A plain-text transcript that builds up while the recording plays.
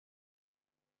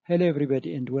Hello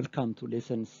everybody and welcome to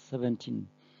lesson 17,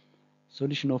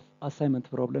 solution of assignment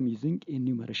problem using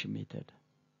enumeration method.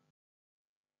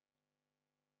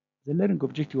 The learning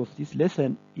objective of this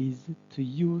lesson is to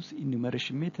use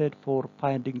enumeration method for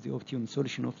finding the optimum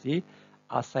solution of the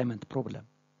assignment problem.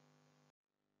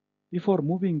 Before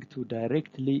moving to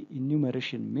directly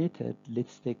enumeration method,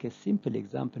 let's take a simple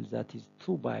example that is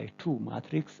 2 by 2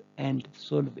 matrix and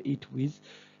solve it with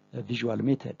a visual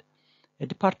method. A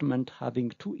department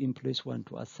having 2 employees want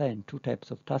to assign 2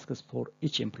 types of tasks for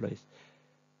each employee.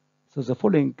 So the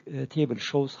following table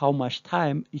shows how much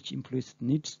time each employee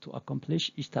needs to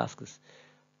accomplish each task.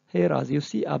 Here, as you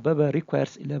see, Ababa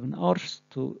requires 11 hours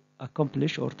to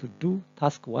accomplish or to do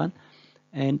task 1,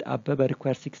 and Ababa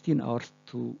requires 16 hours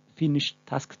to finish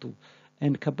task 2,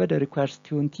 and Kabada requires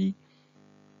 20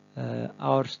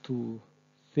 hours to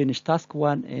finish task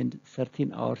 1 and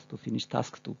 13 hours to finish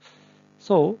task 2.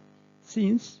 So,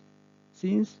 since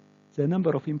the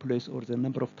number of employees or the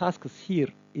number of tasks here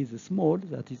is small,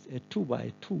 that is a 2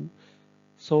 by 2,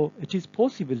 so it is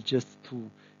possible just to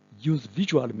use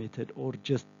visual method or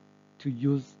just to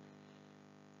use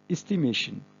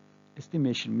estimation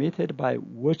method by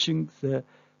watching the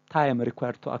time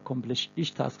required to accomplish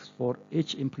each task for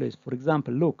each employee. For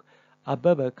example, look,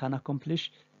 Ababa can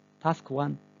accomplish task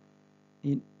 1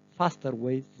 in faster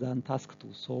way than task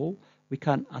 2, so we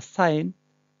can assign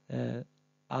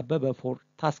Ababa for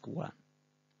task 1,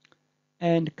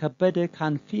 and Kabada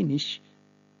can finish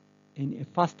in a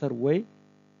faster way.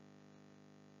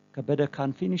 Kabada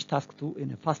can finish task 2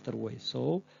 in a faster way,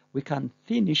 so we can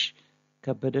finish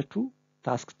Kabada to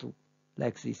task 2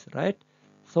 like this, right?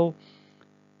 So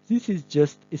this is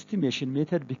just estimation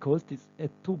method because it's a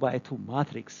 2 by 2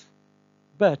 matrix.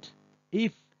 But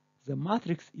if the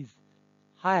matrix is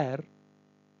higher,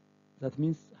 that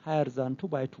means higher than 2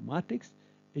 by 2 matrix,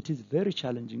 it is very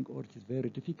challenging or it is very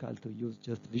difficult to use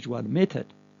just visual method.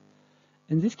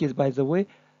 In this case, by the way,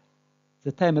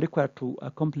 the time required to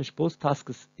accomplish both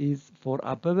tasks is for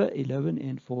Ababa 11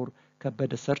 and for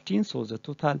Kabada 13, so the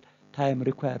total time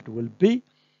required will be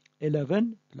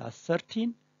 11 plus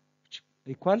 13, which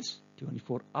equals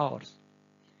 24 hours.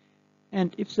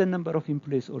 And if the number of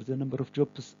employees or the number of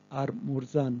jobs are more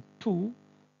than 2,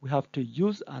 we have to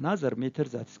use another method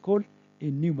that's called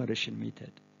enumeration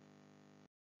method.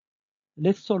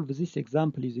 Let's solve this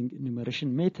example using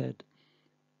enumeration method.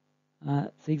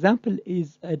 The example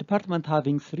is a department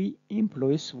having 3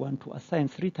 employees want to assign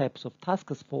 3 types of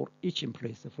tasks for each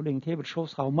employee. The following table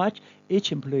shows how much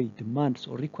each employee demands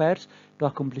or requires to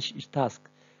accomplish each task.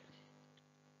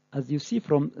 As you see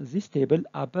from this table,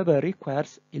 Ababa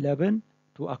requires 11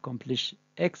 to accomplish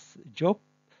X job,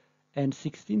 and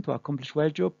 16 to accomplish Y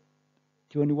job,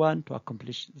 21 to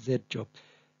accomplish Z job.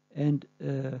 And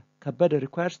Kabada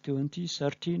requires 20,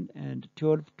 13, and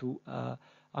 12 to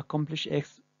accomplish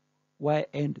X, Y,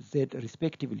 and Z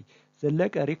respectively. The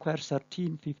Lega requires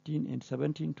 13, 15, and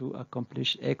 17 to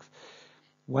accomplish X,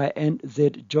 Y, and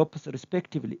Z jobs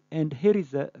respectively. And here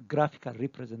is a graphical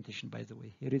representation, by the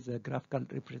way. Here is a graphical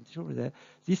representation of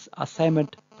this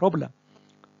assignment problem.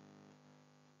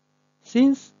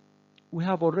 Since we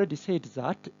have already said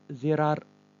that there are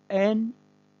n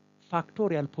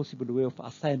factorial possible way of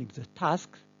assigning the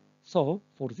task, so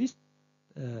for this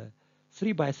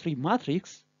 3 by 3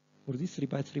 matrix, we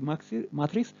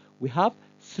have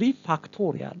 3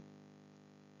 factorial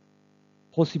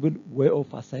possible way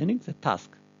of assigning the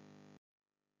task.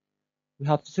 We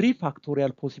have 3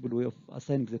 factorial possible way of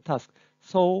assigning the task.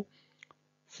 So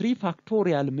 3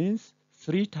 factorial means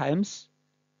 3 times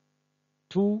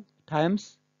 2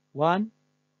 times 1.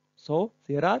 So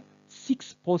there are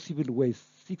 6 possible ways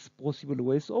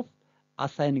of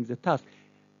assigning the task.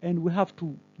 And we have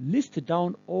to list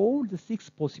down all the 6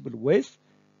 possible ways,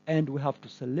 and we have to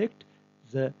select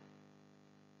the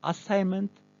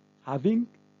assignment having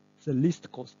the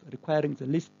least cost, requiring the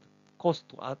least cost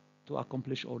to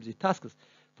accomplish all the tasks.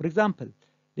 For example,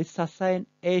 let's assign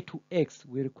A to X,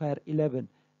 we require 11,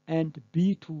 and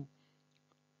B to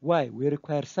Y, we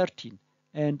require 13,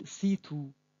 and C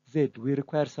to Z, we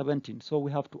require 17. So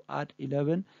we have to add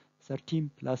 11,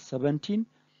 13 plus 17,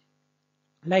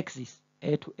 like this.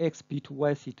 A to X, B to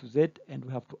Y, C to Z, and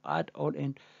we have to add all,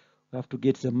 and we have to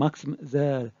get the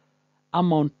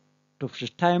amount of the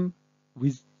time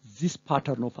with this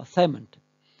pattern of assignment.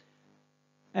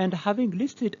 And having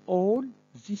listed all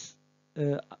this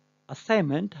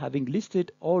assignment, having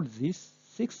listed all these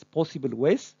 6 possible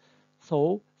ways,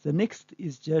 so the next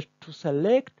is just to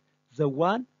select the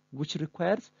one which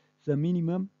requires the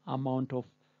minimum amount of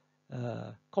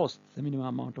cost,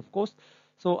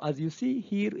 So as you see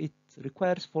here, it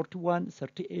requires 41,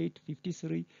 38,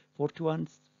 53, 41,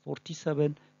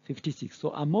 47, 56.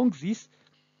 So among these,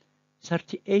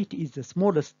 38 is the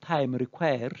smallest time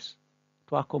requires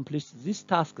to accomplish these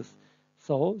tasks.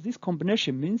 So this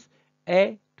combination means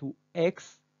A to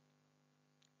X,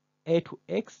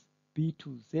 B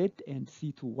to Z, and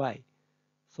C to Y.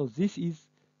 So this is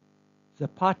the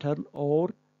pattern,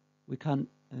 or we can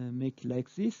make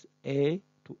like this: A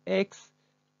to X,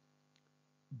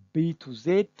 B to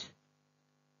Z,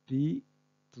 B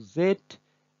to Z,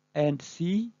 and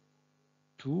C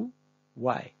to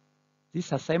Y.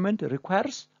 This assignment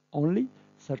requires only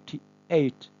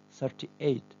 38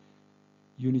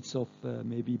 units of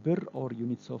maybe birr or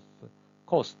units of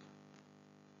cost.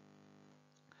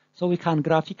 So we can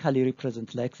graphically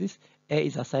represent like this: A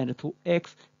is assigned to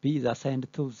X, B is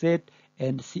assigned to Z,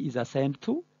 and C is assigned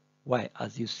to Y,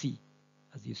 as you see.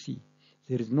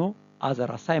 There is no other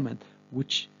assignment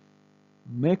which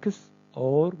makes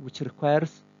or which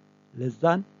requires less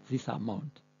than this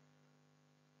amount.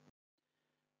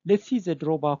 Let's see the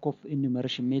drawback of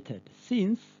enumeration method.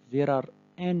 Since there are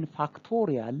n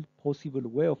factorial possible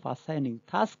way of assigning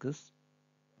tasks,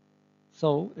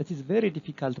 so it is very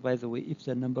difficult, by the way, if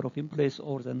the number of employees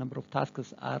or the number of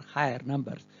tasks are higher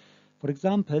numbers. For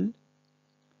example,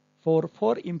 for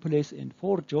 4 employees and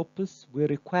 4 jobs, we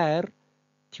require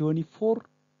 24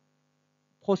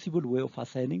 possible way of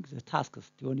assigning the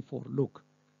tasks, 24, look.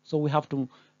 So we have to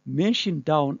mention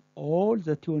down all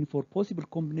the 24 possible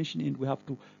combination, and we have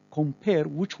to compare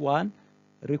which one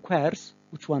requires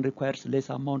less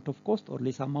amount of cost or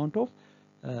less amount of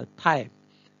time.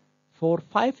 For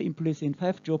 5 employees and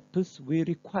 5 jobs, we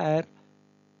require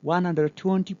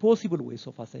 120 possible ways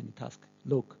of assigning tasks,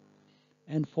 look.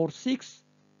 And for 6,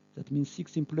 that means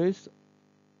 6 employees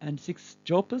and 6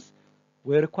 jobs,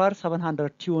 we require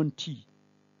 720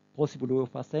 possible way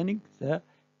of assigning the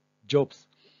jobs.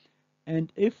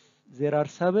 And if there are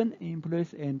 7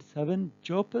 employees and 7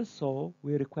 jobs, so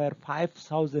we require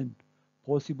 5,000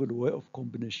 possible way of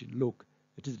combination. Look,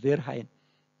 it is very high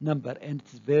number, and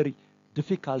it is very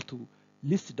difficult to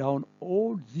list down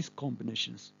all these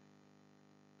combinations.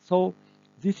 So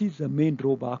this is the main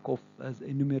drawback of the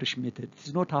enumeration method. It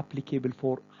is not applicable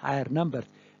for higher numbers,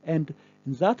 and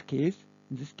in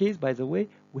this case, by the way,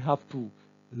 we have to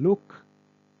look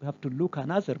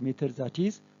another method, that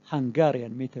is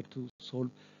Hungarian method,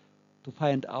 to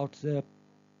find out the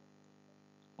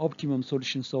optimum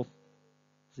solutions of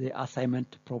the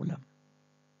assignment problem.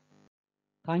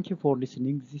 Thank you for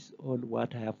listening. This is all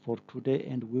what I have for today,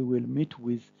 and we will meet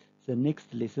with the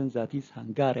next lesson, that is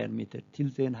Hungarian method. Till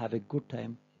then, have a good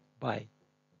time. Bye.